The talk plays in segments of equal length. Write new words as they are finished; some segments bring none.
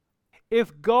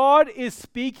if God is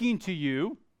speaking to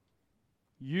you,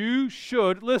 you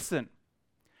should listen.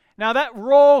 Now that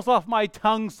rolls off my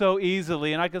tongue so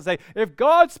easily, and I can say, if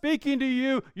God's speaking to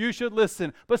you, you should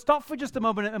listen. But stop for just a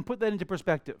moment and put that into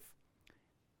perspective.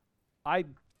 I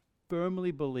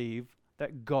firmly believe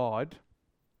that God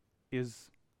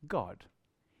is God.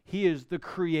 He is the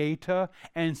creator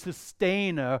and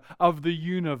sustainer of the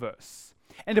universe.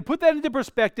 And to put that into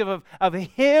perspective of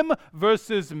him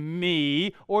versus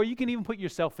me, or you can even put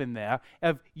yourself in there,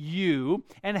 of you,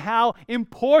 and how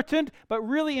important, but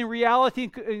really in reality,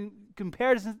 in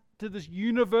comparison to this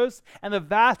universe and the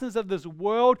vastness of this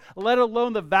world, let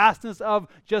alone the vastness of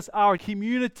just our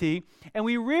community, and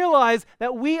we realize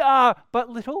that we are but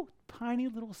tiny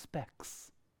little specks.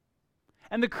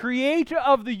 And the creator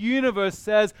of the universe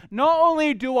says, not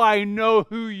only do I know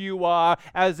who you are,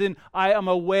 as in I am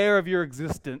aware of your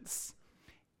existence,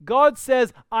 God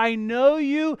says, I know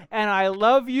you and I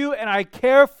love you and I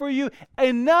care for you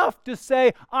enough to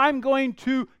say, I'm going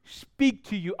to speak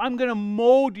to you. I'm going to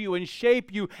mold you and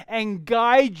shape you and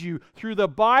guide you through the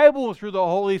Bible, through the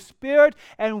Holy Spirit.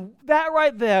 And that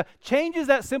right there changes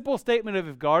that simple statement of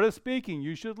if God is speaking,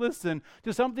 you should listen,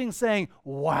 to something saying,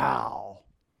 wow.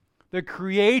 The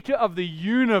creator of the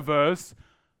universe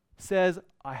says,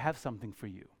 I have something for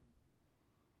you.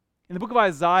 In the book of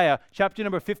Isaiah, chapter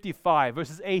number 55,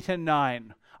 verses 8 and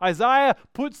 9, Isaiah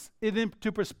puts it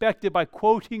into perspective by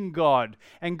quoting God.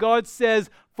 And God says,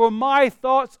 for my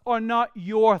thoughts are not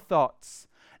your thoughts,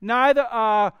 neither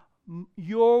are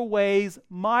your ways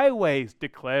my ways,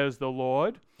 declares the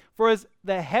Lord. For as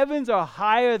the heavens are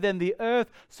higher than the earth,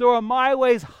 so are my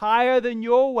ways higher than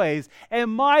your ways,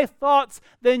 and my thoughts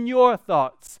than your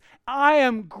thoughts. I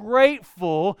am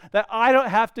grateful that I don't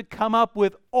have to come up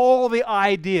with all the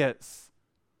ideas.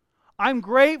 I'm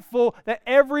grateful that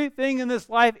everything in this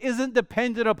life isn't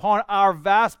dependent upon our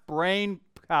vast brain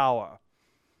power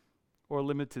or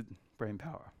limited brain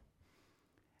power.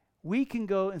 We can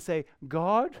go and say,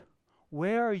 God,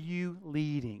 where are you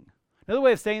leading? Another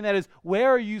way of saying that is, where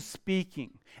are you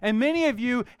speaking? And many of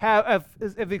you have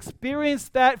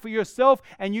experienced that for yourself,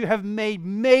 and you have made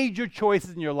major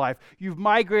choices in your life. You've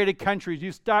migrated countries,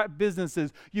 you start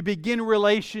businesses, you begin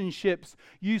relationships,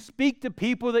 you speak to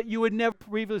people that you had never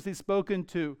previously spoken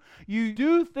to. You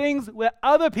do things where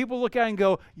other people look at and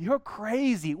go, you're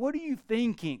crazy, what are you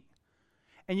thinking?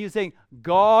 And you're saying,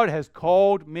 God has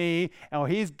called me,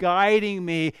 and he's guiding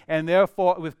me, and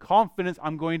therefore with confidence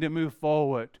I'm going to move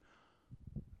forward.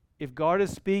 If God is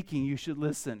speaking, you should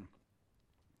listen.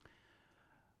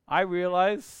 I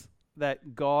realize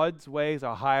that God's ways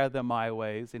are higher than my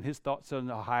ways, and his thoughts are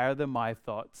higher than my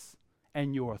thoughts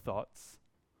and your thoughts.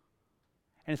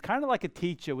 And it's kind of like a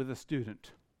teacher with a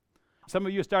student. Some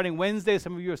of you are starting Wednesday,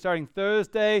 some of you are starting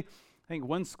Thursday. I think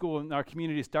one school in our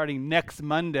community is starting next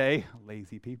Monday.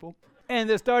 Lazy people. And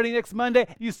they're starting next Monday.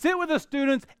 You sit with the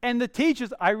students and the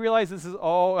teachers. I realize this is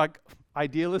all like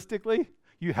idealistically,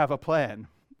 you have a plan.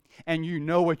 And you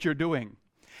know what you're doing.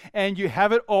 And you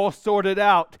have it all sorted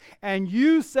out. And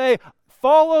you say,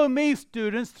 follow me,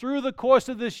 students, through the course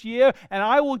of this year, and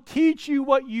I will teach you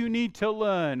what you need to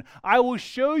learn. I will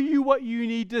show you what you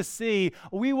need to see.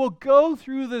 We will go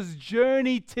through this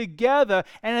journey together,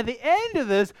 and at the end of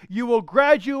this, you will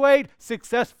graduate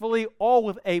successfully, all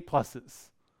with A+.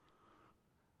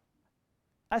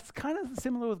 That's kind of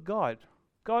similar with God.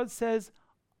 God says,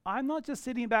 I'm not just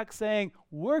sitting back saying,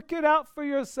 work it out for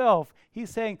yourself. He's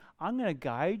saying, I'm going to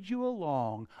guide you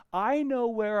along. I know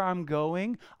where I'm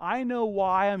going. I know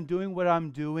why I'm doing what I'm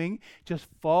doing. Just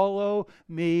follow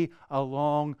me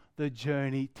along the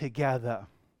journey together.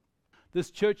 This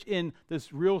church in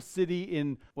this real city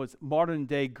in what's modern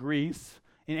day Greece,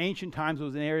 in ancient times it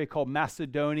was an area called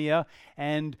Macedonia,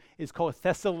 and it's called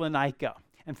Thessalonica.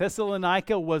 And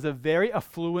Thessalonica was a very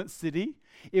affluent city.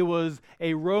 It was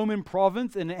a Roman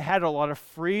province, and it had a lot of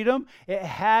freedom. It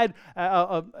had,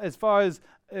 as far as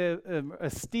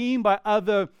esteem by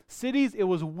other cities, it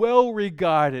was well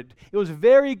regarded. It was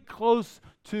very close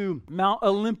to Mount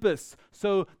Olympus.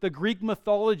 So the Greek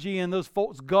mythology and those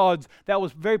false gods, that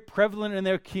was very prevalent in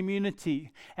their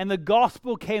community. And the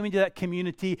gospel came into that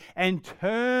community and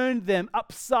turned them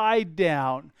upside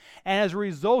down. And as a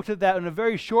result of that, in a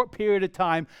very short period of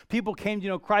time, people came to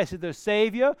know Christ as their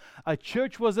Savior. A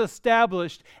church was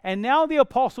established. And now the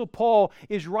Apostle Paul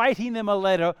is writing them a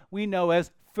letter we know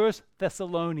as 1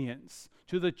 Thessalonians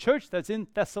to the church that's in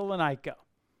Thessalonica.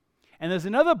 And there's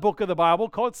another book of the Bible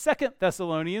called 2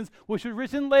 Thessalonians, which was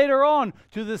written later on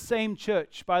to the same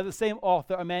church by the same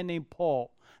author, a man named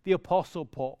Paul, the Apostle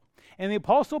Paul. And the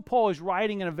Apostle Paul is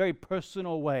writing in a very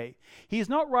personal way. He's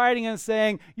not writing and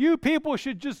saying, you people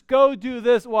should just go do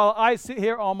this while I sit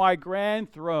here on my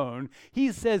grand throne.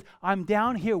 He says, I'm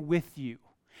down here with you.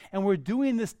 And we're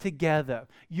doing this together.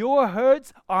 Your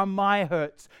hurts are my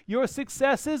hurts. Your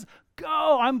successes,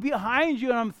 go. I'm behind you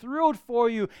and I'm thrilled for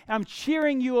you. And I'm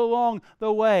cheering you along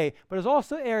the way. But there's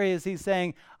also areas he's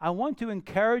saying, I want to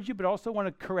encourage you, but also want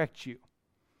to correct you.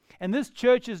 And this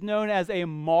church is known as a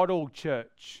model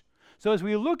church. So as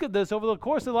we look at this over the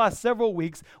course of the last several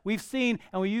weeks, we've seen,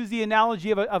 and we use the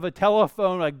analogy of a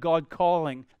telephone, like God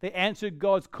calling. They answered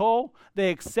God's call.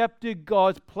 They accepted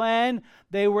God's plan.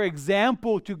 They were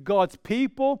example to God's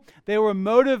people. They were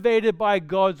motivated by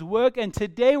God's work. And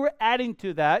today we're adding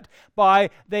to that by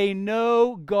they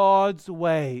know God's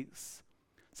ways.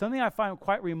 Something I find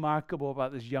quite remarkable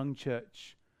about this young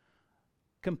church.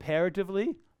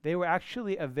 Comparatively, they were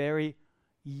actually a very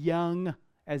young,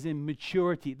 as in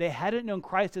maturity. They hadn't known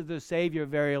Christ as their Savior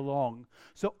very long.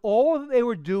 So all that they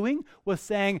were doing was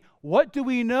saying, what do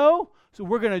we know? So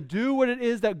we're going to do what it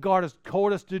is that God has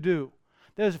told us to do.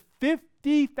 There's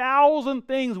 50,000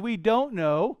 things we don't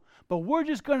know, but we're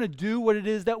just going to do what it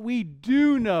is that we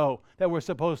do know that we're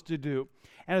supposed to do.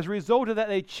 And as a result of that,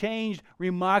 they changed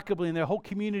remarkably, and their whole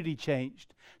community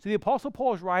changed. So the Apostle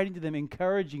Paul is writing to them,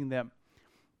 encouraging them.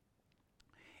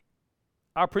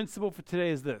 Our principle for today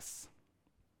is this.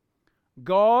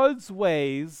 God's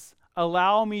ways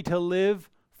allow me to live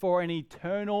for an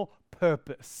eternal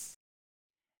purpose.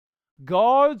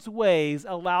 God's ways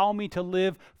allow me to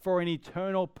live for an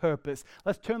eternal purpose.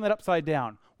 Let's turn that upside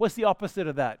down. What's the opposite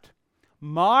of that?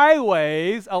 My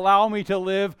ways allow me to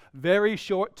live very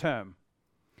short term.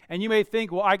 And you may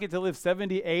think, well, I get to live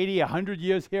 70, 80, 100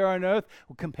 years here on earth.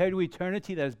 Well, compared to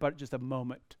eternity, that is but just a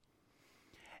moment.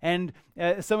 And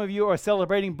some of you are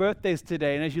celebrating birthdays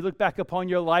today, and as you look back upon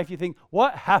your life, you think,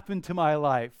 what happened to my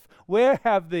life? Where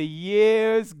have the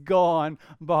years gone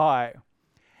by?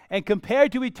 And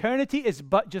compared to eternity, it's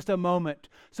but just a moment.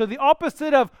 So the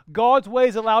opposite of God's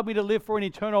ways allow me to live for an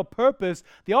eternal purpose,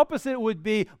 the opposite would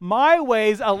be my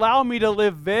ways allow me to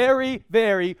live very,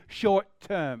 very short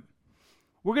term.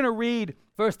 We're going to read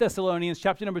 1 Thessalonians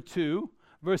chapter number 2,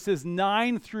 verses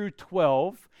 9 through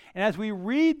 12. And as we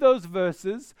read those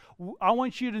verses, I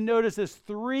want you to notice there's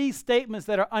three statements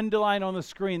that are underlined on the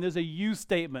screen. There's a you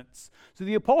statements. So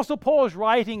the Apostle Paul is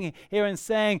writing here and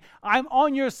saying, I'm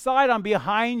on your side, I'm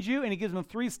behind you. And he gives them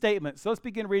three statements. So let's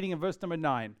begin reading in verse number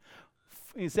 9.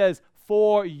 He says,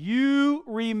 for you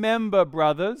remember,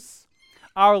 brothers,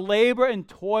 our labor and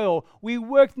toil. We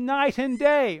worked night and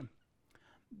day,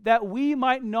 that we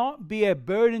might not be a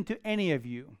burden to any of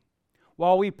you,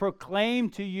 while we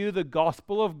proclaim to you the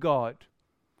gospel of God.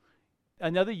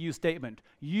 Another you statement.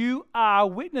 You are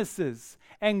witnesses,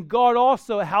 and God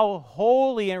also, how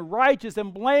holy and righteous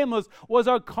and blameless was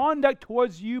our conduct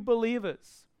towards you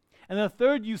believers. And the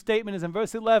third you statement is in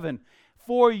verse 11.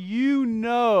 For you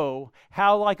know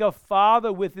how, like a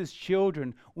father with his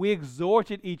children, we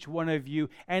exhorted each one of you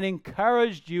and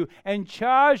encouraged you and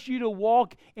charged you to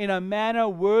walk in a manner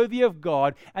worthy of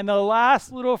God. And the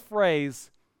last little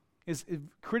phrase is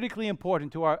critically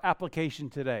important to our application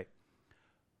today.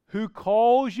 Who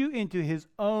calls you into his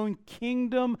own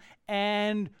kingdom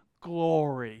and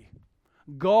glory.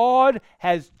 God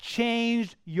has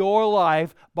changed your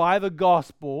life by the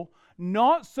gospel,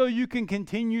 not so you can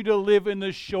continue to live in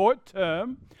the short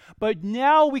term, but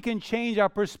now we can change our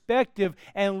perspective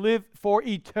and live for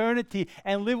eternity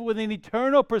and live with an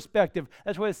eternal perspective.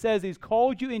 That's what it says. He's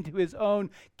called you into his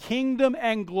own kingdom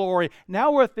and glory.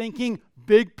 Now we're thinking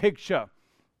big picture.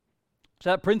 So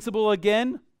that principle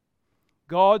again,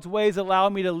 God's ways allow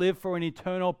me to live for an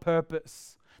eternal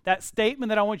purpose. That statement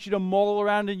that I want you to mull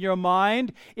around in your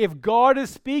mind, if God is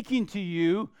speaking to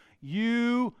you,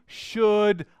 you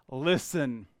should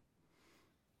listen.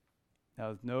 Now,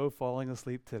 there's no falling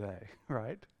asleep today,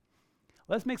 right?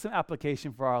 Let's make some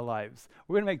application for our lives.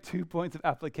 We're going to make 2 points of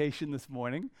application this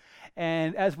morning.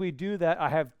 And as we do that, I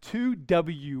have 2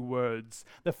 W words.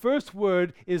 The first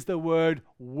word is the word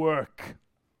work.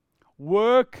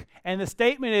 Work. And the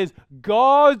statement is,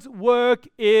 God's work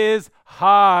is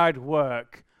hard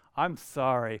work. I'm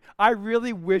sorry. I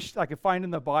really wish I could find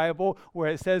in the Bible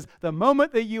where it says, the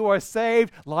moment that you are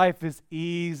saved, life is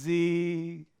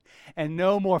easy. And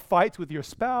no more fights with your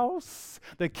spouse.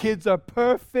 The kids are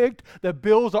perfect. The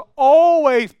bills are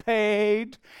always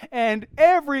paid. And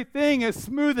everything is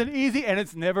smooth and easy, and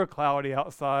it's never cloudy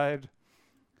outside.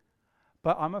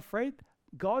 But I'm afraid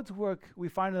God's work we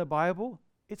find in the Bible,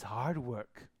 it's hard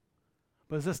work.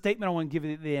 But there's a statement I want to give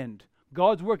you at the end.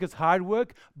 God's work is hard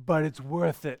work, but it's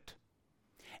worth it.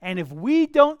 And if we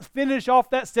don't finish off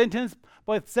that sentence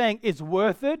by saying it's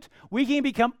worth it, we can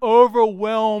become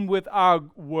overwhelmed with our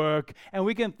work. And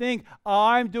we can think,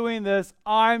 I'm doing this,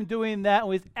 I'm doing that, and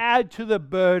we add to the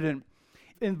burden.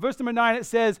 In verse number 9 it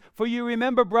says, "For you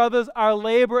remember, brothers, our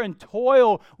labor and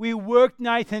toil. We worked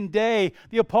night and day."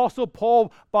 The Apostle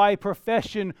Paul, by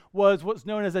profession, was what's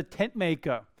known as a tent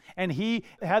maker. And he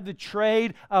had the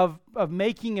trade of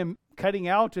making and cutting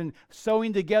out and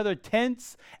sewing together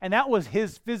tents, and that was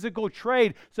his physical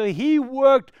trade. So he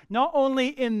worked not only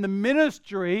in the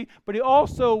ministry, but he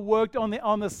also worked on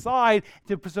the side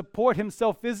to support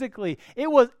himself physically.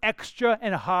 It was extra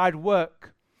and hard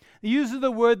work. The use of the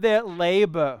word there,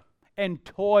 labor and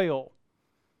toil.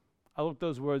 I looked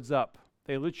those words up.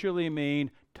 They literally mean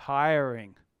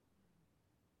tiring,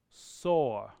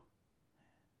 sore,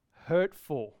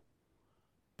 hurtful,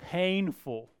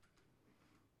 painful.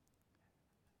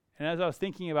 And as I was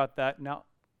thinking about that, now,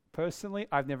 personally,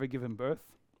 I've never given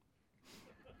birth,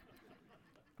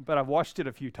 but I've watched it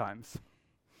a few times.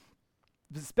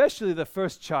 Especially the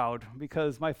first child,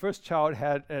 because my first child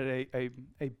had a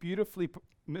beautifully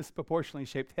misproportionately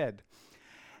shaped head.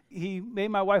 He made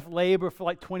my wife labor for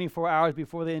like 24 hours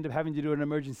before they ended up having to do an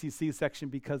emergency C-section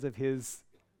because of his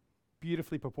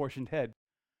beautifully proportioned head.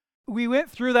 We went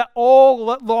through that all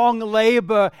long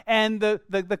labor, and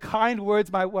the kind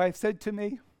words my wife said to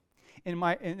me in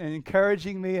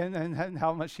encouraging me and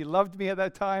how much she loved me at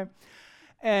that time,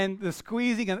 and the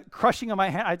squeezing and crushing of my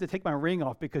hand. I had to take my ring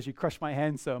off because she crushed my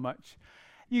hand so much.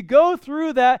 You go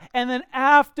through that, and then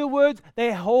afterwards,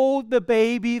 they hold the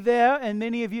baby there. And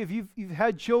many of you, if you've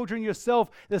had children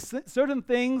yourself, there's certain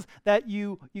things that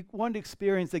you want to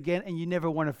experience again, and you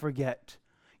never want to forget.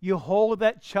 You hold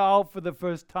that child for the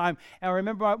first time. And I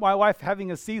remember my wife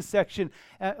having a C-section,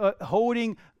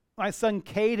 holding my son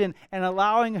Caden and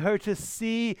allowing her to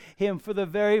see him for the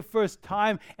very first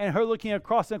time, and her looking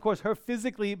across, and of course, her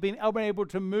physically being able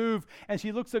to move. And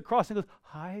she looks across and goes,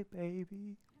 "Hi,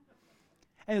 baby."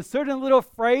 And certain little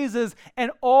phrases,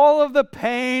 and all of the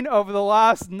pain over the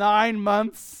last 9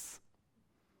 months,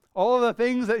 all of the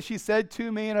things that she said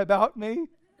to me and about me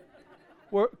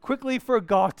were quickly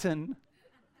forgotten.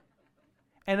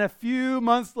 And a few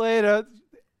months later,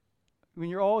 when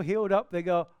you're all healed up, they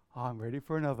go, "Oh, I'm ready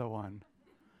for another one."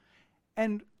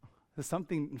 And there's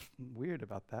something weird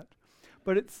about that.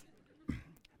 But it's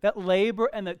that labor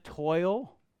and that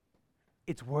toil,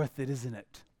 it's worth it, isn't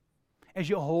it? As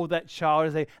you hold that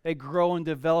child, as they grow and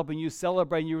develop, and you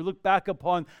celebrate, and you look back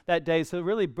upon that day. So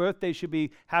really, birthday should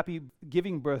be happy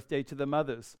giving birthday to the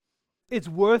mothers. It's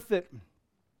worth it.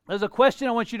 There's a question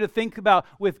I want you to think about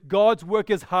with God's work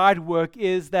as hard work,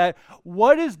 is that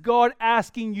what is God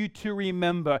asking you to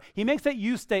remember? He makes that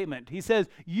you statement. He says,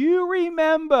 you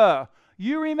remember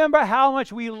how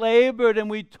much we labored and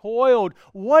we toiled.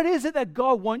 What is it that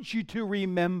God wants you to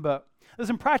remember? There's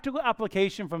some practical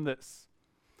application from this.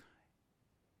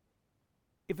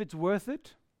 If it's worth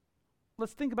it,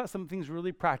 let's think about some things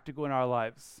really practical in our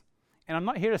lives. And I'm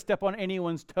not here to step on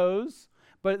anyone's toes,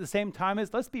 but at the same time,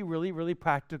 let's be really, really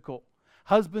practical.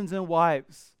 Husbands and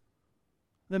wives.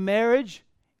 The marriage,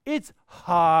 it's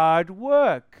hard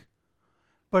work,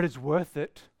 but it's worth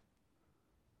it.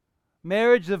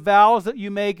 Marriage, the vows that you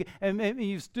make,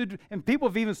 and people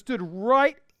have even stood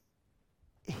right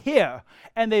here,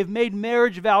 and they've made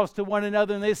marriage vows to one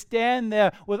another, and they stand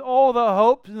there with all the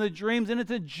hopes and the dreams, and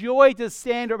it's a joy to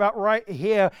stand about right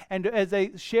here, and as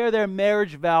they share their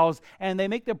marriage vows, and they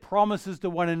make their promises to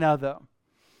one another.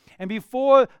 And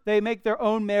before they make their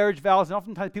own marriage vows, and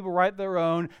oftentimes people write their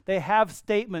own, they have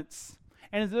statements.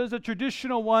 And there's a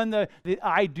traditional one, the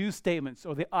I do statements,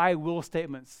 or the I will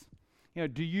statements. You know,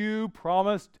 do you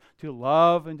promise to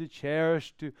love and to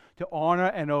cherish, to honor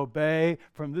and obey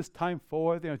from this time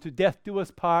forth, to death do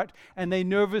us part? And they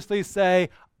nervously say,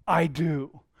 I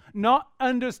do. Not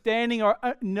understanding or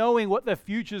knowing what the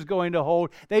future is going to hold.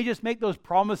 They just make those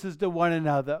promises to one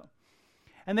another.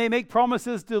 And they make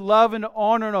promises to love and to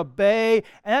honor and obey,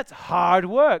 and that's hard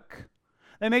work.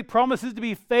 They make promises to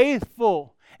be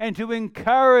faithful and to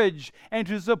encourage and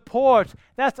to support.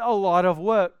 That's a lot of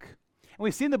work. And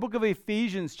we see in the book of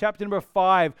Ephesians, chapter number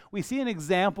 5, we see an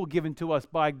example given to us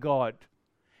by God.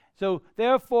 So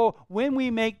therefore, when we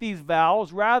make these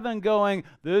vows, rather than going,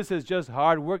 this is just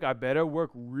hard work, I better work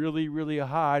really, really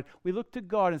hard, we look to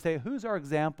God and say, who's our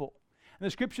example? And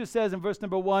the scripture says in verse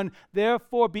number 1,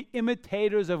 therefore be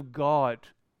imitators of God.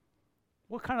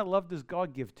 What kind of love does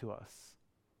God give to us?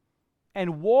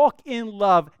 And walk in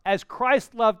love as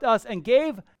Christ loved us and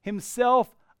gave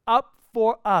himself up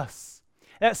for us.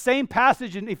 That same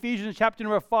passage in Ephesians chapter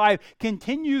number 5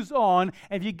 continues on.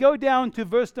 And if you go down to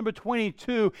verse number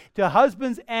 22, to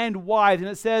husbands and wives, and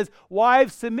it says,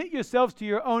 wives, submit yourselves to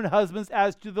your own husbands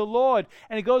as to the Lord.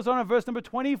 And it goes on in verse number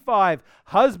 25,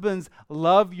 husbands,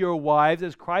 love your wives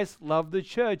as Christ loved the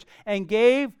church and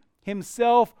gave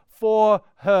himself for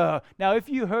her. Now, if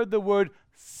you heard the word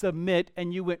submit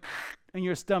and you went in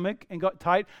your stomach and got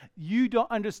tight, you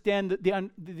don't understand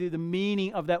the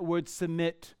meaning of that word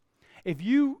submit. If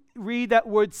you read that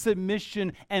word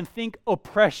submission and think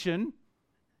oppression,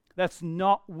 that's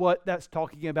not what that's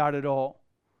talking about at all.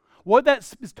 What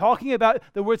that's is talking about,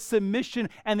 the word submission,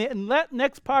 and the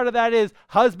next part of that is,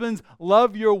 husbands,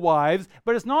 love your wives,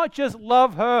 but it's not just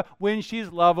love her when she's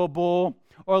lovable,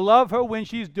 or love her when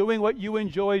she's doing what you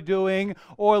enjoy doing,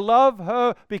 or love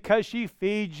her because she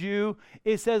feeds you.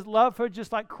 It says love her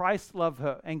just like Christ loved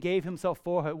her and gave himself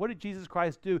for her. What did Jesus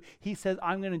Christ do? He says,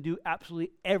 I'm going to do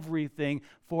absolutely everything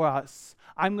for us.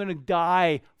 I'm going to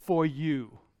die for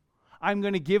you. I'm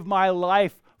going to give my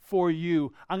life for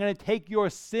you. I'm going to take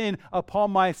your sin upon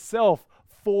myself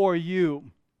for you.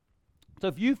 So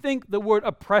if you think the word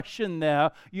oppression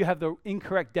there, you have the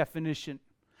incorrect definition.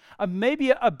 Maybe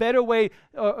a better way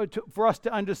for us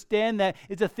to understand that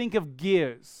is to think of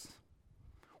gears.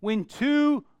 When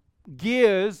two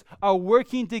gears are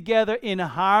working together in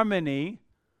harmony,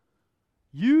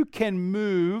 you can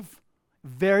move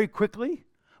very quickly,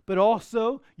 but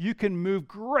also you can move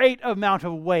great amount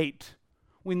of weight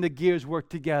when the gears work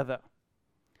together.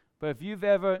 But if you've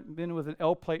ever been with an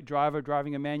L-plate driver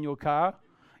driving a manual car,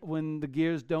 when the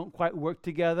gears don't quite work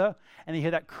together, and you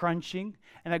hear that crunching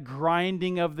and that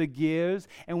grinding of the gears,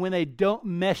 and when they don't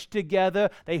mesh together,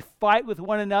 they fight with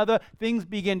one another, things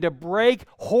begin to break,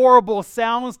 horrible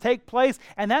sounds take place,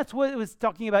 and that's what it was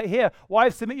talking about here.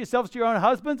 Wives, submit yourselves to your own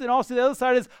husbands, and also the other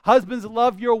side is, husbands,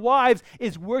 love your wives,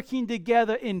 is working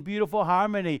together in beautiful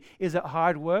harmony. Is it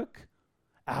hard work?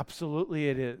 Absolutely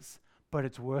it is, but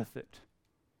it's worth it.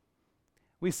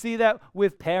 We see that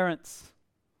with parents.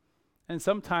 And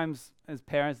sometimes as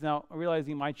parents, now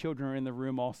realizing my children are in the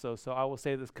room also, so I will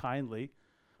say this kindly,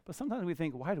 but sometimes we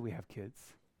think, why do we have kids?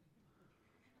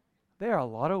 They're a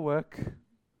lot of work,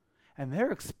 and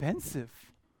they're expensive.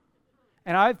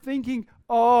 And I'm thinking,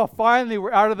 oh, finally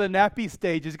we're out of the nappy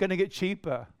stage, it's going to get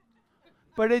cheaper.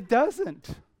 But it doesn't.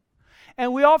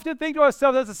 And we often think to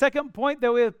ourselves, that's the second point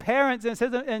that we have parents, and it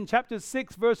says in chapter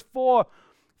 6, verse 4,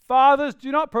 fathers,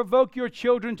 do not provoke your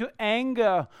children to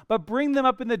anger, but bring them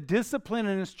up in the discipline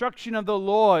and instruction of the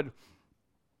Lord.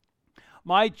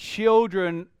 My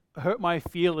children hurt my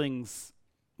feelings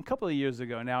a couple of years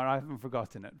ago now, and I haven't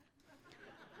forgotten it.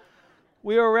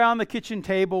 We were around the kitchen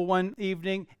table one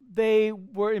evening. They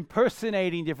were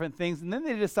impersonating different things, and then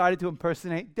they decided to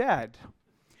impersonate Dad.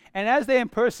 And as they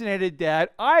impersonated Dad,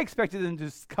 I expected them to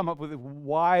just come up with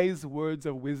wise words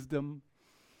of wisdom,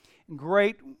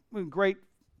 great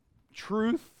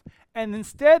truth, and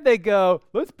instead they go,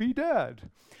 let's be Dad.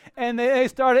 And they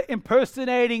started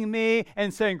impersonating me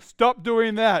and saying, stop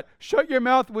doing that. Shut your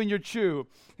mouth when you chew.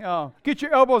 Get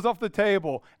your elbows off the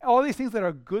table. All these things that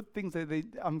are good things,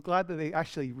 I'm glad that they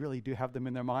actually really do have them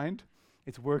in their mind.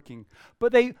 It's working.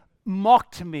 But they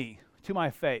mocked me to my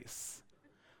face.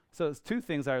 So there's two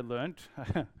things I learned.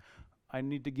 I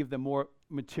need to give them more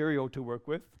material to work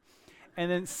with.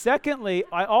 And then secondly,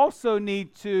 I also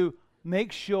need to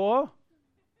make sure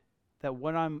that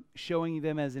when I'm showing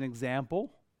them as an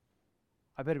example,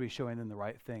 I better be showing them the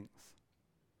right things.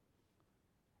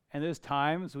 And there's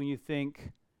times when you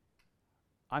think,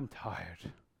 I'm tired.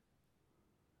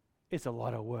 It's a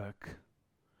lot of work.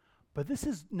 But this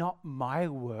is not my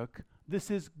work.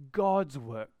 This is God's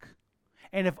work.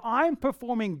 And if I'm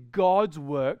performing God's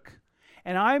work,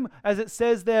 and I'm, as it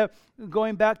says there,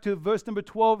 going back to verse number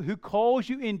 12, who calls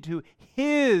you into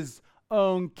his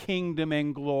own kingdom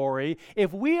and glory.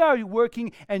 If we are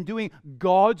working and doing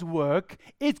God's work,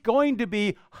 it's going to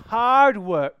be hard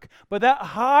work, but that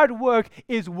hard work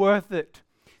is worth it.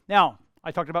 Now,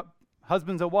 I talked about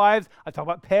husbands and wives, I talked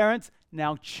about parents,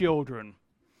 now children.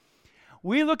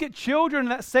 We look at children in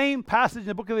that same passage in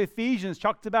the book of Ephesians,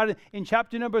 talked about it in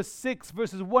chapter number 6,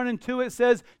 verses 1 and 2. It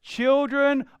says,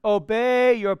 children,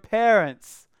 obey your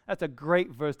parents. That's a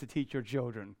great verse to teach your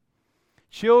children.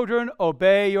 Children,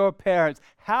 obey your parents.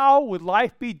 How would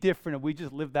life be different if we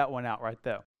just lived that one out right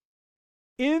there?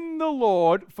 In the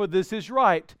Lord, for this is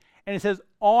right. And it says,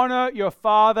 honor your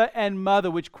father and mother,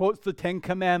 which quotes the 10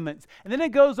 Commandments. And then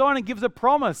it goes on and gives a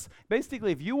promise.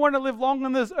 Basically, if you want to live long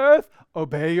on this earth,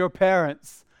 obey your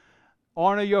parents.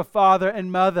 Honor your father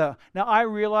and mother. Now, I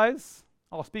realize,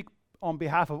 I'll speak on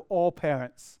behalf of all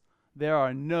parents, there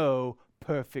are no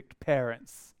perfect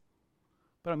parents.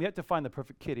 but I'm yet to find the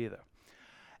perfect kid either.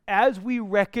 As we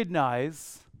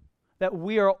recognize that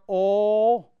we are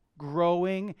all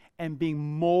growing and being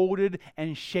molded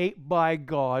and shaped by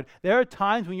God, there are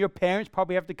times when your parents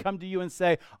probably have to come to you and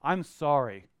say, I'm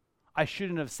sorry. I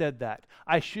shouldn't have said that.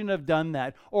 I shouldn't have done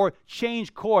that. Or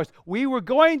change course. We were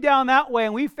going down that way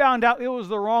and we found out it was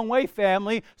the wrong way,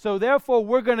 family. So therefore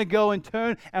we're going to go and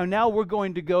turn, and now we're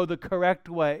going to go the correct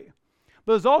way.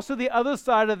 But there's also the other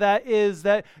side of that, is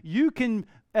that you can,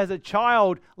 as a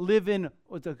child, live in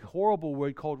what's a horrible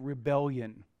word called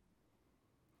rebellion.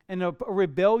 And a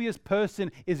rebellious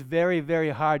person is very,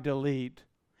 very hard to lead.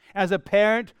 As a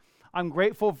parent, I'm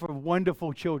grateful for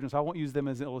wonderful children, so I won't use them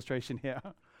as an illustration here.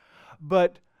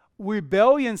 But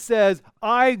rebellion says,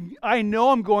 I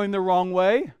know I'm going the wrong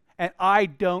way, and I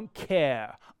don't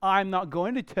care. I'm not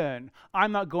going to turn.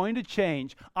 I'm not going to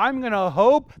change. I'm going to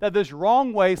hope that this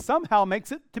wrong way somehow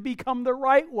makes it to become the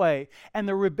right way. And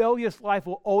the rebellious life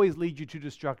will always lead you to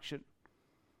destruction.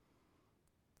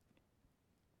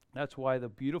 That's why the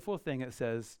beautiful thing, it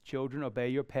says, children, obey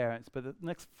your parents. But the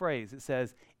next phrase, it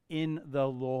says, in the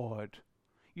Lord.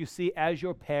 You see, as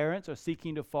your parents are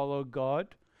seeking to follow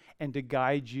God and to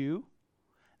guide you,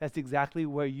 that's exactly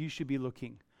where you should be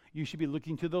looking. You should be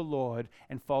looking to the Lord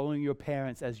and following your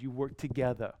parents as you work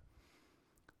together.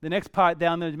 The next part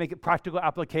down there to make it practical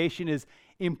application is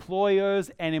employers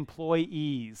and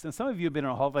employees. And some of you have been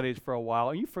on holidays for a while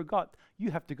and you forgot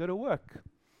you have to go to work.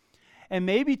 And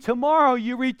maybe tomorrow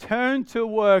you return to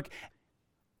work.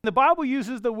 The Bible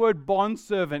uses the word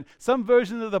bondservant. Some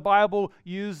versions of the Bible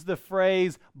use the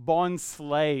phrase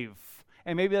bondslave.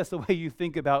 And maybe that's the way you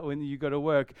think about when you go to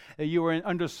work, that you were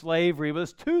under slavery. But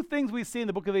there's two things we see in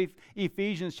the book of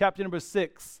Ephesians, chapter number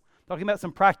 6, talking about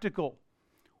some practical.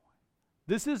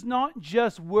 This is not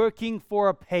just working for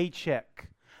a paycheck.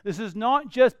 This is not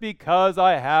just because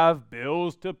I have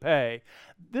bills to pay.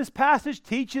 This passage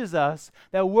teaches us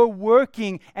that we're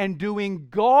working and doing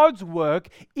God's work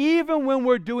even when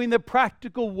we're doing the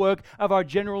practical work of our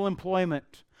general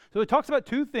employment. So it talks about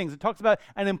two things. It talks about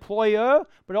an employer,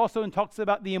 but also it talks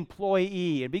about the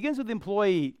employee. It begins with the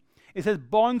employee. It says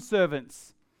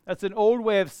bondservants. That's an old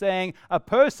way of saying a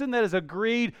person that has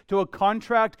agreed to a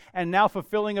contract and now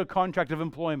fulfilling a contract of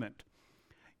employment.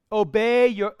 Obey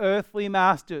your earthly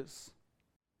masters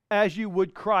as you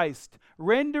would Christ,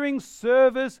 rendering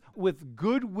service with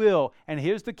good will. And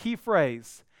here's the key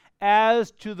phrase,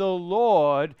 as to the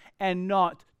Lord and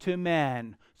not to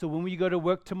man. So when we go to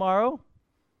work tomorrow,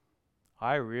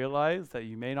 I realize that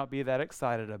you may not be that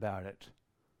excited about it.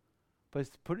 But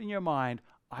put in your mind,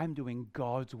 I'm doing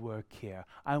God's work here.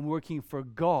 I'm working for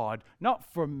God, not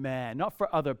for man, not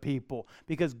for other people.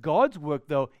 Because God's work,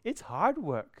 though, it's hard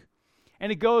work.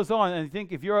 And it goes on, and I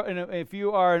think if you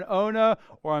are an owner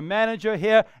or a manager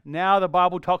here, now the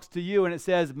Bible talks to you and it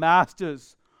says,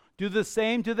 masters, do the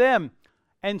same to them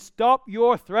and stop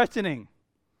your threatening.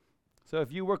 So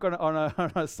if you work on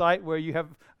a site where you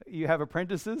have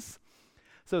apprentices,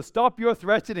 so stop your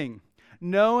threatening,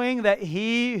 knowing that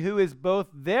he who is both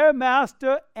their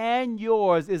master and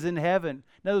yours is in heaven.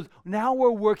 Now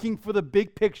we're working for the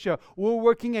big picture. We're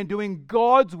working and doing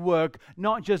God's work,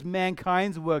 not just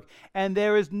mankind's work. And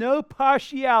there is no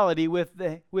partiality with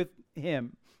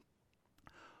him.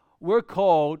 We're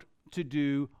called to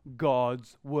do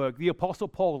God's work. The Apostle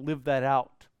Paul lived that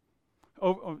out.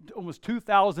 Almost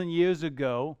 2,000 years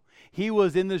ago, he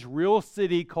was in this real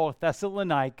city called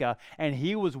Thessalonica, and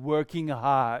he was working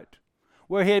hard.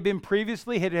 Where he had been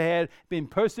previously, he had been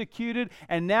persecuted,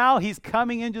 and now he's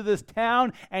coming into this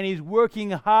town, and he's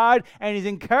working hard, and he's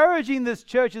encouraging this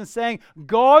church and saying,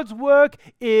 God's work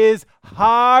is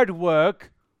hard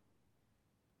work,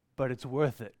 but it's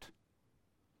worth it.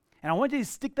 And I want you to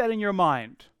stick that in your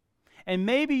mind. And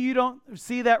maybe you don't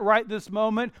see that right this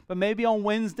moment, but maybe on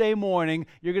Wednesday morning,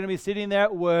 you're going to be sitting there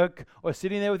at work or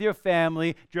sitting there with your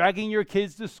family, dragging your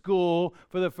kids to school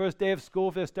for the first day of school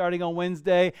if they're starting on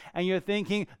Wednesday, and you're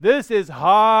thinking, this is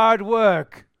hard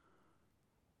work.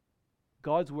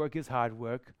 God's work is hard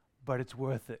work, but it's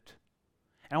worth it.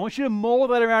 And I want you to mull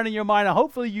that around in your mind, and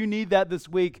hopefully you need that this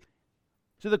week.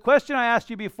 So the question I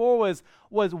asked you before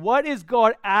was what is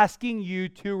God asking you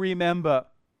to remember?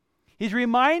 He's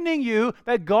reminding you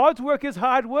that God's work is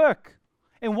hard work.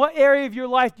 In what area of your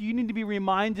life do you need to be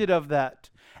reminded of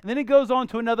that? And then it goes on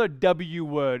to another W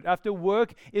word. After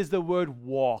work is the word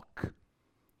walk.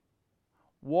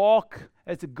 Walk,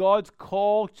 it's God's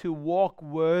call to walk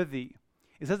worthy.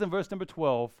 It says in verse number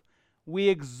 12, we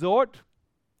exhort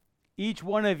each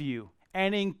one of you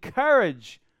and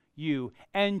encourage you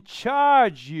and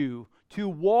charge you to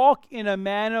walk in a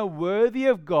manner worthy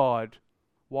of God.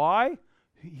 Why?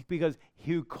 because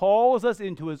he who calls us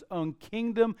into his own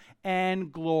kingdom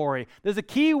and glory. There's a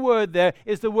key word there,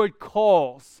 is the word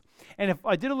calls. And if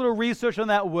I did a little research on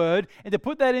that word, and to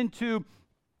put that into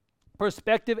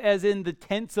perspective as in the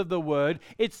tense of the word,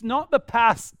 it's not the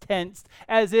past tense,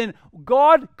 as in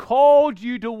God called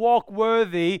you to walk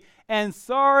worthy, and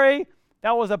sorry,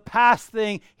 that was a past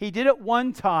thing. He did it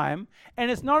one time,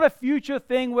 and it's not a future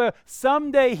thing where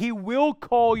someday he will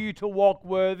call you to walk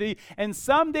worthy, and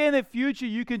someday in the future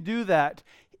you can do that.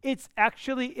 It's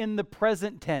actually in the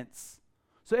present tense.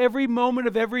 So every moment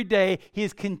of every day, he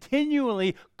is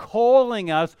continually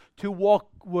calling us to walk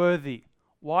worthy.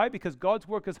 Why? Because God's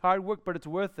work is hard work, but it's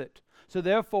worth it. So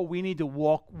therefore, we need to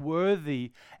walk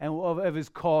worthy of his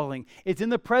calling. It's in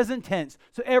the present tense.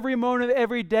 So every moment of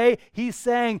every day, he's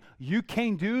saying, you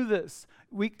can do this.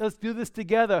 Let's do this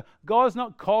together. God's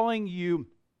not calling you.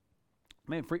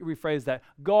 Let me rephrase that.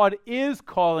 God is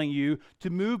calling you to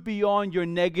move beyond your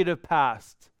negative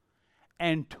past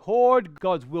and toward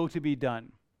God's will to be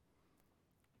done.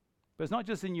 But it's not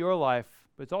just in your life,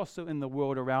 but it's also in the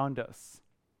world around us.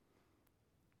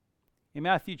 In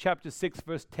Matthew chapter 6,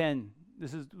 verse 10,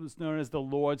 this is what's known as the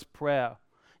Lord's Prayer.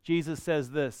 Jesus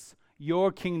says this,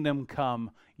 your kingdom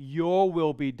come, your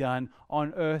will be done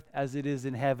on earth as it is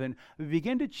in heaven. We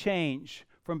begin to change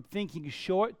from thinking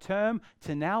short term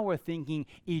to now we're thinking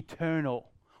eternal.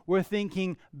 We're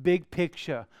thinking big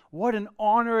picture. What an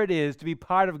honor it is to be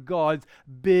part of God's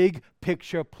big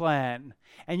picture plan.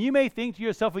 And you may think to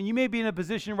yourself, and you may be in a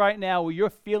position right now where you're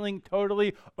feeling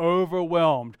totally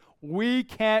overwhelmed. We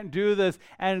can't do this.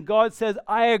 And God says,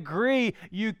 I agree,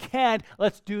 you can't.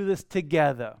 Let's do this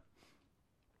together.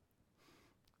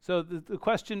 So the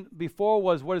question before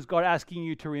was, what is God asking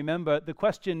you to remember? The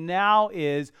question now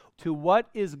is, to what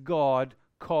is God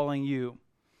calling you?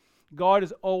 God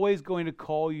is always going to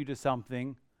call you to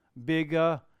something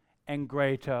bigger and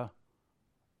greater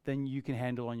than you can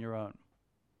handle on your own.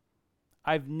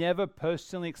 I've never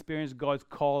personally experienced God's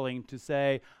calling to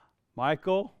say,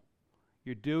 Michael,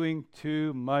 you're doing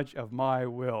too much of my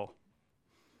will.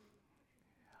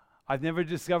 I've never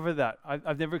discovered that.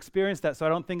 I've never experienced that, so I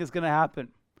don't think it's going to happen.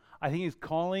 I think he's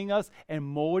calling us and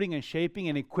molding and shaping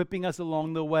and equipping us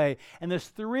along the way. And there's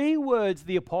 3 words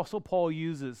the Apostle Paul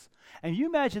uses. And you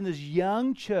imagine this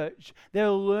young church,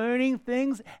 they're learning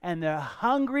things and they're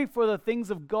hungry for the things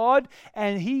of God.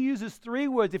 And he uses 3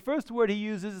 words. The first word he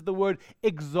uses is the word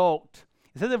exalt.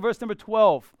 It says in verse number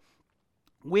 12,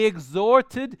 we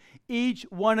exhorted each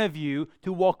one of you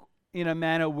to walk in a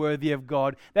manner worthy of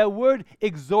God. That word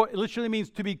exhort literally means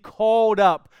to be called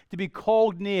up, to be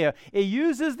called near. It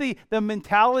uses the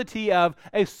mentality of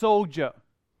a soldier.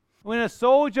 When a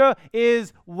soldier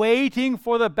is waiting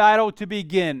for the battle to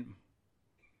begin,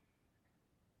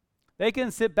 they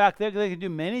can sit back there, they can do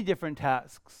many different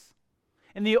tasks.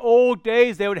 In the old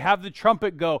days, they would have the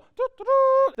trumpet go,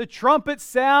 the trumpet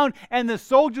sound, and the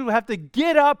soldiers would have to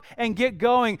get up and get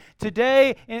going.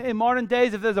 Today, in modern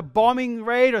days, if there's a bombing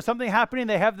raid or something happening,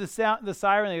 they have the sound, the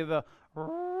siren, they have the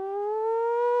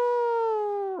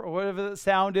or whatever the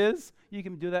sound is. You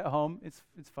can do that at home. It's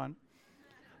fun.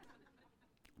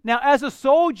 Now, as a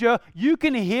soldier, you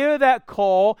can hear that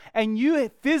call, and you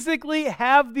physically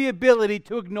have the ability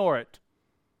to ignore it.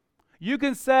 You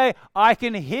can say, I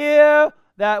can hear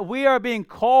that we are being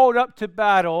called up to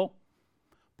battle,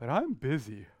 but I'm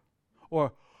busy.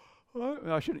 Or,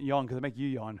 I shouldn't yawn because I make you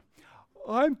yawn.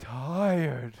 I'm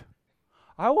tired.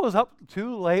 I was up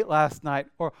too late last night.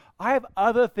 Or, I have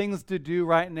other things to do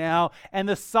right now. And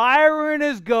the siren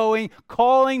is going,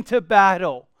 calling to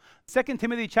battle. 2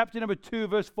 Timothy chapter number 2,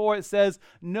 verse 4, it says,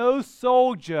 no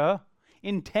soldier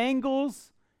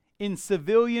entangles in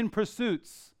civilian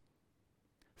pursuits,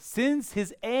 since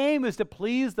his aim is to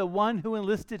please the one who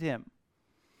enlisted him.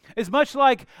 It's much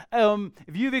like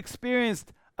if you've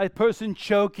experienced a person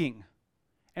choking,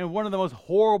 and one of the most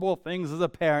horrible things as a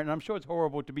parent, and I'm sure it's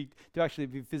horrible to actually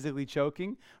be physically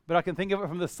choking, but I can think of it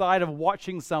from the side of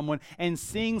watching someone and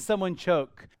seeing someone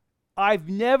choke. I've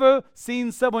never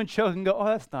seen someone choke and go, oh,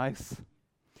 that's nice,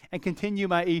 and continue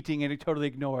my eating and totally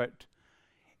ignore it.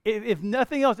 If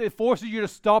nothing else, it forces you to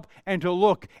stop and to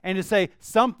look and to say,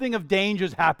 something of danger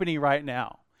is happening right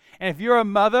now. And if you're a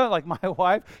mother, like my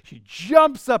wife, she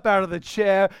jumps up out of the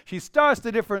chair, she starts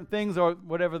the different things, or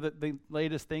whatever the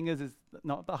latest thing is. It's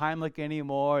not the Heimlich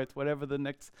anymore, it's whatever the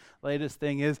next latest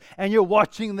thing is. And you're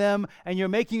watching them, and you're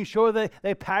making sure that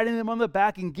they're patting them on the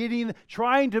back and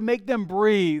trying to make them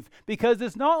breathe. Because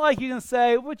it's not like you can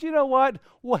say, but you know what,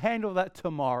 we'll handle that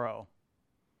tomorrow.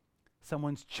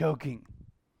 Someone's choking.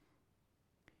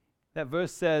 That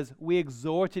verse says, we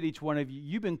exhorted each one of you.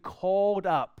 You've been called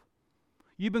up.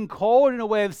 You've been called in a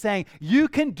way of saying, you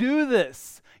can do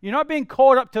this. You're not being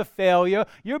called up to failure.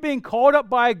 You're being called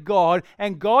up by God,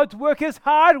 and God's work is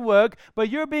hard work, but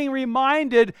you're being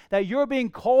reminded that you're being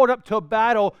called up to a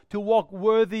battle to walk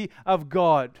worthy of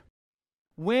God.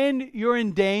 When you're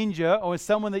in danger, or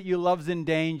someone that you love's in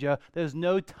danger, there's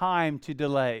no time to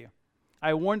delay.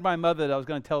 I warned my mother that I was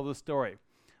going to tell this story,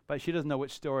 but she doesn't know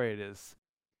which story it is.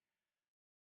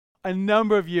 A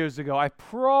number of years ago, I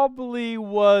probably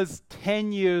was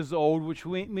 10 years old, which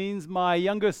means my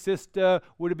younger sister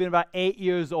would have been about 8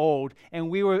 years old. And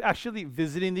we were actually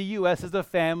visiting the U.S. as a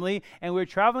family, and we were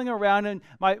traveling around, and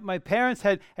my parents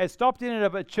had stopped in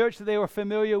at a church that they were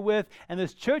familiar with, and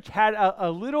this church had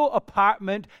a little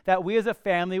apartment that we as a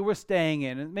family were staying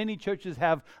in. And many churches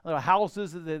have little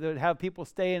houses that would have people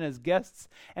stay in as guests.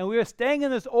 And we were staying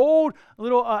in this old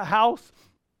little house.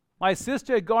 My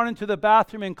sister had gone into the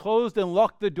bathroom and closed and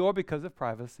locked the door because of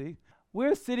privacy.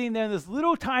 We're sitting there in this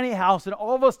little tiny house, and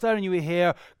all of a sudden you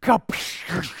hear,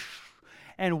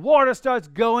 and water starts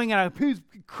going, and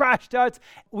a crash starts.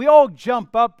 We all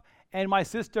jump up, and my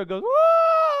sister goes,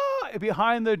 "Whoa!"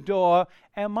 behind the door,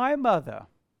 and my mother,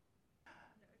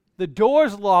 the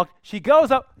door's locked. She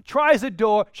goes up, tries the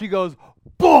door. She goes,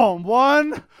 boom,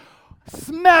 one,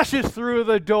 smashes through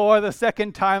the door the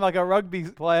second time like a rugby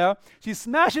player. She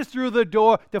smashes through the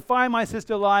door to find my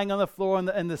sister lying on the floor,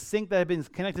 and the sink that had been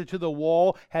connected to the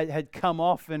wall had come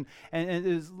off and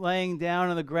is laying down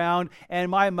on the ground. And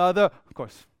my mother, of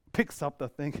course, picks up the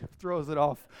thing, throws it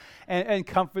off, and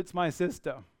comforts my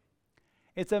sister.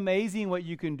 It's amazing what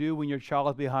you can do when your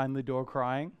child's behind the door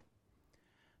crying.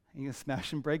 You can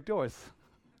smash and break doors.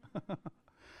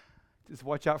 Just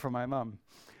watch out for my mom.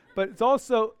 But it's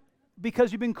also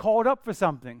because you've been called up for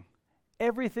something.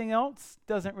 Everything else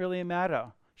doesn't really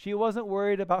matter. She wasn't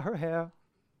worried about her hair.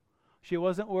 She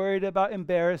wasn't worried about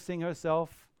embarrassing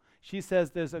herself. She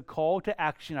says, there's a call to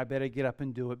action. I better get up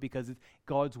and do it because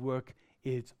God's work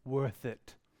is worth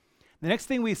it. The next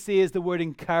thing we see is the word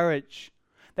encourage.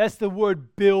 That's the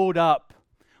word build up.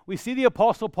 We see the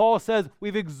Apostle Paul says,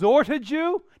 we've exhorted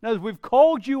you, now we've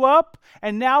called you up,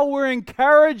 and now we're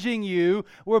encouraging you,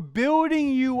 we're building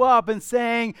you up and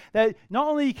saying that not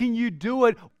only can you do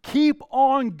it, keep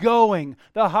on going.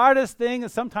 The hardest thing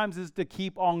sometimes is to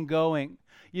keep on going.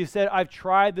 You said, I've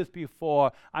tried this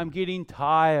before, I'm getting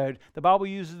tired. The Bible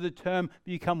uses the term,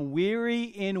 become weary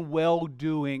in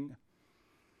well-doing.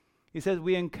 He says,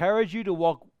 we encourage you to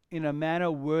walk in a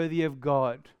manner worthy of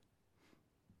God.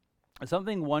 There's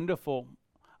something wonderful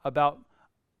about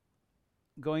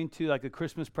going to like a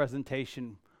Christmas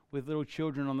presentation with little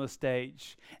children on the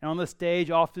stage. And on the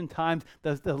stage, oftentimes,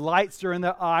 the lights are in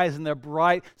their eyes and they're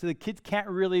bright, so the kids can't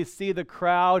really see the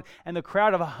crowd. And the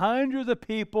crowd of hundreds of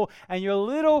people, and your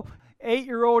little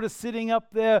 8-year-old is sitting up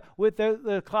there with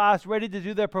their class ready to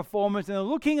do their performance, and they're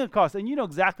looking across, and you know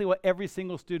exactly what every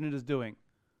single student is doing.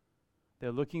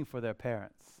 They're looking for their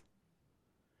parents.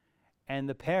 And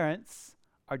the parents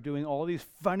are doing all these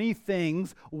funny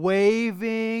things,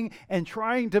 waving and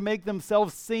trying to make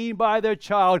themselves seen by their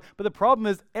child. But the problem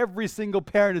is every single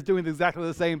parent is doing exactly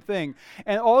the same thing.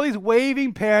 And all these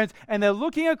waving parents, and they're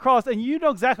looking across, and you know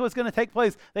exactly what's going to take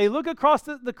place. They look across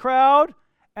the crowd,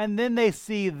 and then they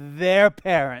see their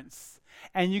parents.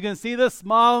 And you can see the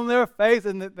smile on their face,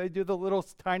 and they do the little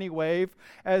tiny wave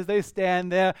as they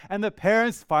stand there, and the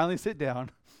parents finally sit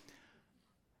down.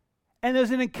 And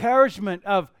there's an encouragement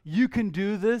of, you can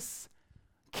do this,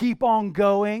 keep on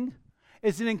going.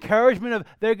 It's an encouragement of,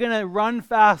 they're going to run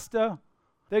faster,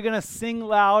 they're going to sing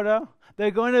louder,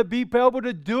 they're going to be able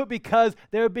to do it because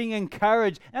they're being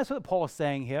encouraged. And that's what Paul's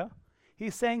saying here.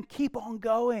 He's saying, keep on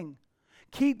going,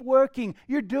 keep working,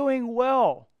 you're doing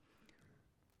well.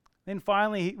 Then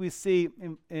finally, we see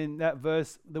in that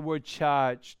verse the word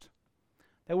charged.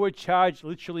 That word charged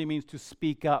literally means to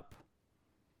speak up.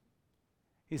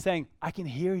 He's saying, I can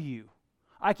hear you.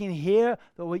 I can hear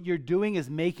that what you're doing is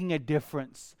making a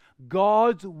difference.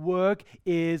 God's work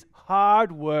is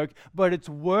hard work, but it's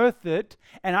worth it.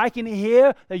 And I can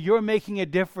hear that you're making a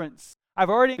difference. I've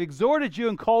already exhorted you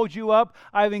and called you up.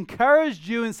 I've encouraged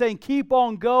you and saying, keep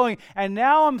on going. And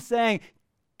now I'm saying,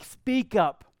 speak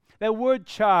up. That word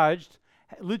charged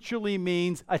literally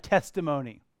means a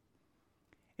testimony.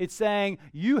 It's saying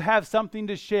you have something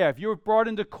to share. If you were brought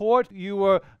into court, you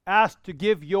were asked to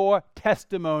give your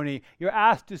testimony. You're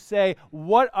asked to say,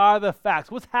 what are the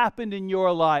facts? What's happened in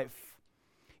your life?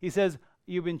 He says,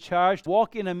 you've been charged,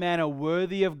 walk in a manner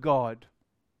worthy of God.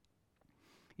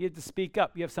 You have to speak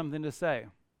up. You have something to say.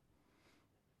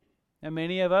 And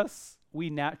many of us,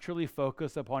 we naturally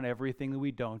focus upon everything that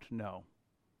we don't know.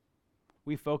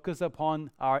 We focus upon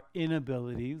our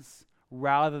inabilities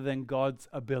rather than God's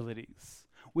abilities.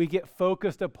 We get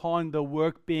focused upon the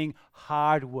work being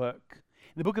hard work.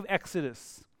 In the book of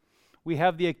Exodus, we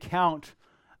have the account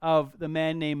of the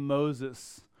man named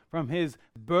Moses, from his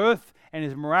birth and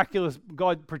his miraculous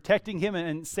God protecting him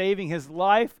and saving his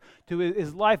life, to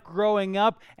his life growing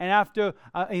up, and after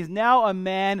he's now a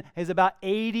man, he's about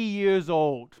 80 years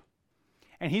old.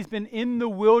 And he's been in the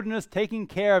wilderness taking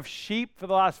care of sheep for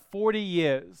the last 40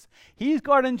 years. He's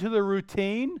got into the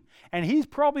routine, and he's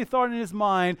probably thought in his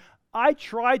mind, I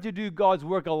tried to do God's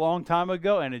work a long time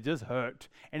ago, and it just hurt.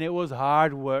 And it was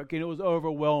hard work, and it was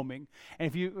overwhelming. And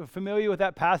if you're familiar with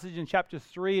that passage in chapter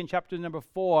 3 and chapter number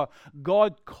 4,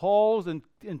 God calls and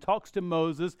talks to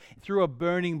Moses through a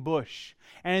burning bush.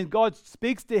 And God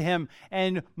speaks to him,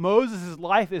 and Moses'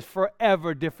 life is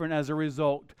forever different as a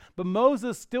result. But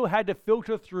Moses still had to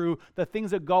filter through the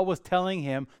things that God was telling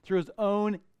him through his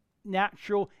own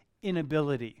natural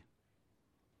inability.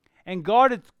 And God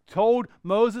had told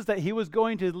Moses that he was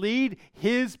going to lead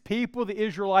his people, the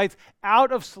Israelites,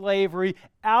 out of slavery,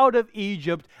 out of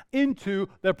Egypt, into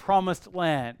the promised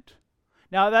land.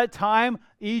 Now, at that time,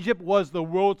 Egypt was the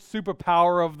world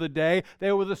superpower of the day.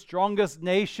 They were the strongest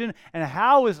nation. And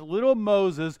how is little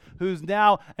Moses, who's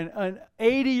now an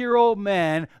 80-year-old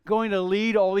man, going to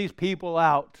lead all these people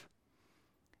out?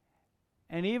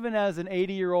 And even as an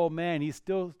 80-year-old man, he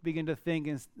still began to think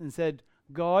and said,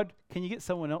 God, can you get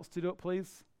someone else to do it,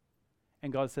 please?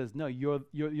 And God says, no, you're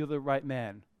the right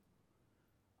man.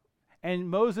 And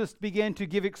Moses began to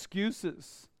give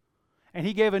excuses. And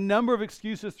he gave a number of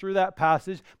excuses through that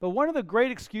passage. But one of the great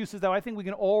excuses that I think we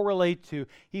can all relate to,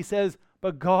 he says,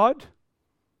 but God,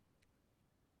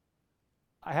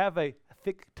 I have a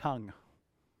thick tongue.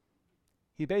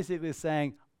 He basically is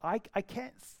saying, I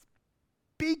can't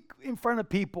speak in front of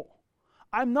people.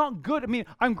 I'm not good. I mean,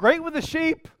 I'm great with the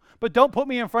sheep, but don't put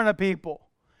me in front of people.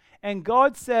 And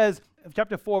God says,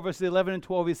 chapter 4, verses 11 and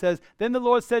 12, he says, then the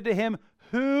Lord said to him,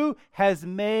 who has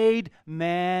made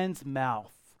man's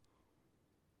mouth?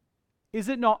 Is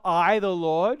it not I, the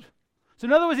Lord? So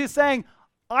in other words, he's saying,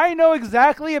 I know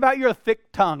exactly about your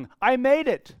thick tongue. I made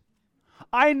it.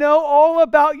 I know all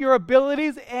about your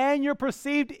abilities and your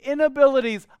perceived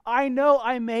inabilities. I know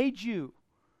I made you.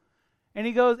 And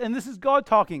he goes, and this is God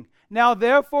talking. Now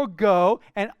therefore go,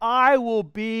 and I will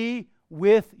be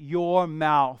with your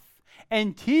mouth,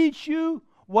 and teach you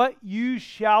what you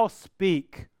shall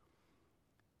speak.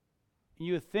 And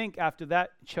you would think after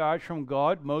that charge from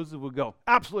God, Moses would go,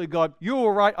 absolutely, God, you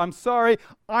were right. I'm sorry.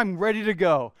 I'm ready to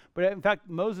go. But in fact,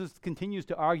 Moses continues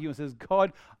to argue and says,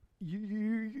 God,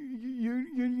 you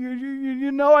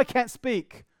know I can't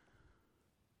speak.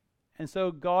 And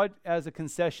so God, as a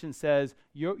concession, says,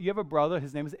 you have a brother,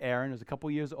 his name is Aaron, who's a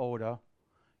couple years older.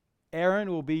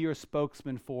 Aaron will be your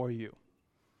spokesman for you.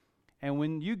 And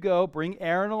when you go, bring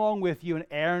Aaron along with you, and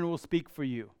Aaron will speak for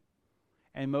you.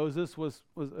 And Moses was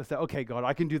said, okay, God,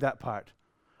 I can do that part.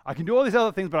 I can do all these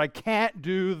other things, but I can't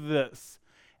do this.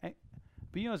 But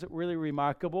you know what's really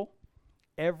remarkable?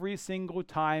 Every single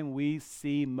time we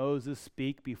see Moses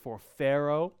speak before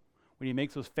Pharaoh, when he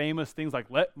makes those famous things like,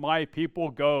 let my people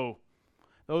go,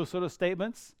 those sort of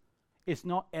statements, it's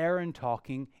not Aaron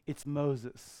talking, it's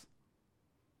Moses.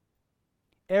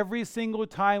 Every single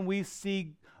time we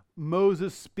see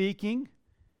Moses speaking,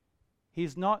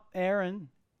 he's not Aaron,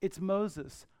 it's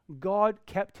Moses. God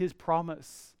kept his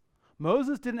promise.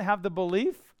 Moses didn't have the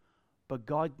belief, but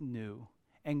God knew,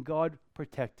 and God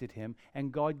protected him,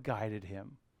 and God guided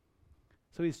him.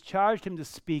 So he's charged him to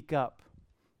speak up.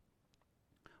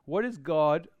 What is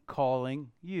God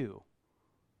calling you?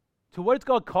 To what is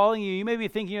God calling you? You may be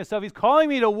thinking to yourself, he's calling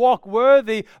me to walk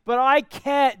worthy, but I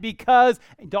can't because, ...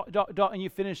 and you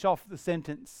finish off the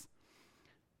sentence.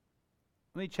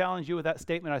 Let me challenge you with that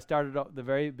statement I started at the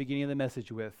very beginning of the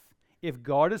message with. If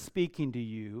God is speaking to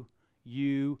you,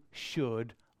 you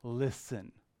should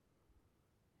listen.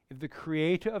 If the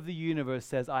creator of the universe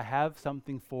says, I have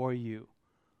something for you,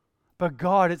 but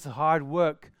God, it's hard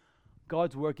work.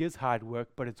 God's work is hard work,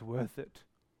 but it's worth it.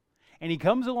 And he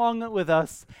comes along with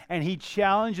us, and he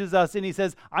challenges us, and he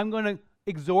says, I'm going to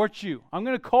exhort you. I'm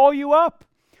going to call you up.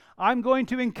 I'm going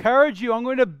to encourage you. I'm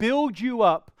going to build you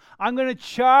up. I'm going to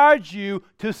charge you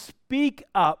to speak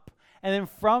up. And then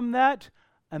from that,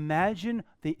 imagine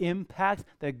the impact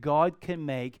that God can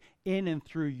make in and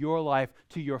through your life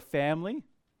to your family,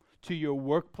 to your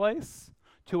workplace,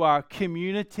 to our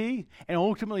community, and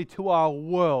ultimately to our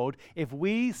world if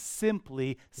we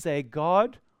simply say,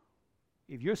 God,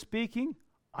 if you're speaking,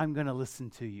 I'm going to listen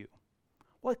to you.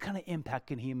 What kind of impact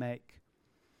can he make?